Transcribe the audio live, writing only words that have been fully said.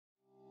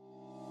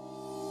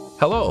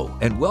Hello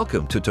and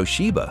welcome to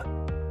Toshiba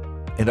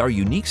and our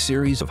unique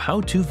series of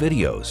how-to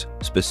videos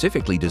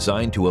specifically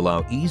designed to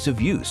allow ease of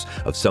use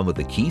of some of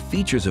the key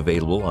features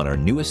available on our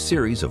newest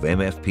series of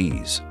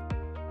MFPs.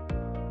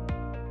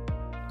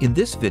 In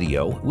this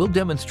video, we'll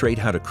demonstrate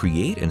how to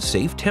create and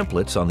save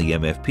templates on the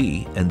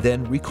MFP and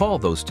then recall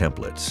those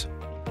templates.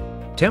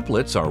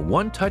 Templates are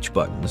one-touch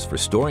buttons for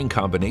storing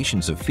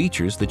combinations of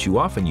features that you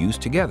often use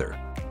together.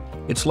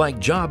 It's like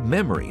job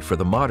memory for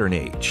the modern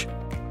age.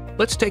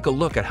 Let's take a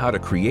look at how to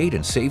create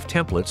and save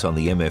templates on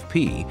the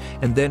MFP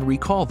and then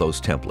recall those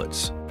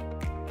templates.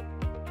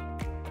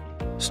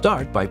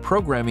 Start by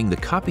programming the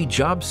copy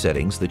job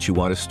settings that you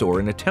want to store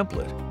in a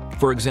template.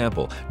 For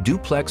example,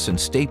 duplex and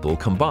staple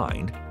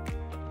combined.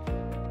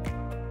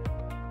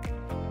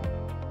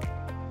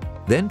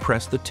 Then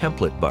press the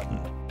Template button.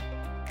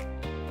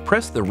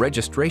 Press the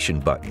Registration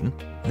button,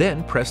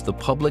 then press the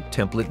Public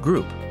Template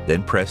group,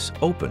 then press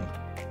Open.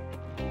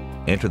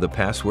 Enter the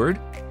password,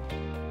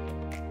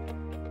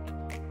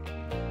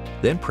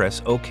 then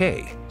press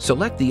OK.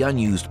 Select the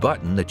unused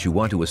button that you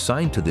want to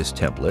assign to this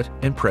template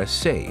and press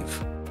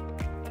Save.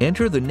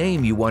 Enter the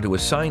name you want to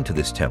assign to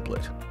this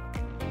template.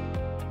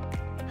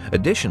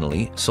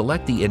 Additionally,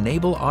 select the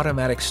Enable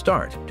Automatic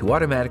Start to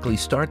automatically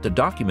start the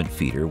document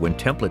feeder when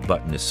Template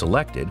button is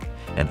selected,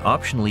 and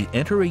optionally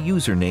enter a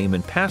username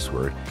and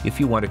password if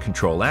you want to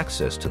control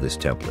access to this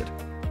template.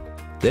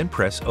 Then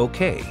press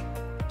OK.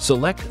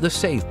 Select the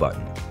Save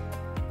button.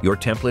 Your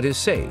template is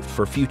saved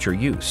for future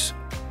use.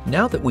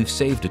 Now that we've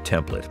saved a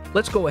template,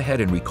 let's go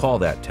ahead and recall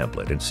that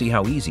template and see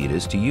how easy it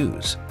is to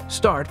use.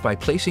 Start by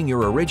placing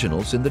your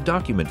originals in the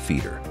document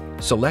feeder.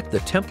 Select the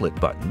Template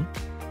button,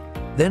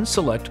 then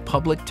select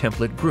Public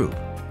Template Group.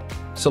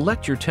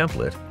 Select your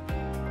template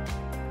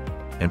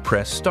and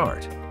press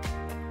Start.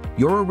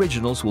 Your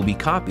originals will be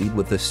copied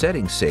with the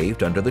settings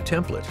saved under the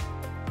template.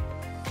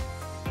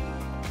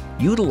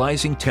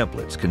 Utilizing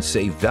templates can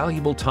save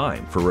valuable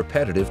time for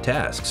repetitive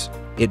tasks.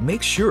 It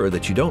makes sure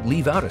that you don't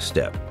leave out a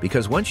step,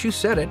 because once you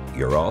set it,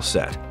 you're all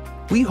set.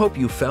 We hope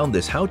you found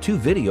this how-to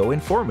video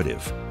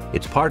informative.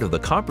 It's part of the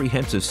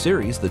comprehensive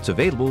series that's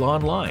available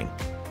online.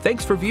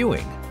 Thanks for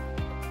viewing.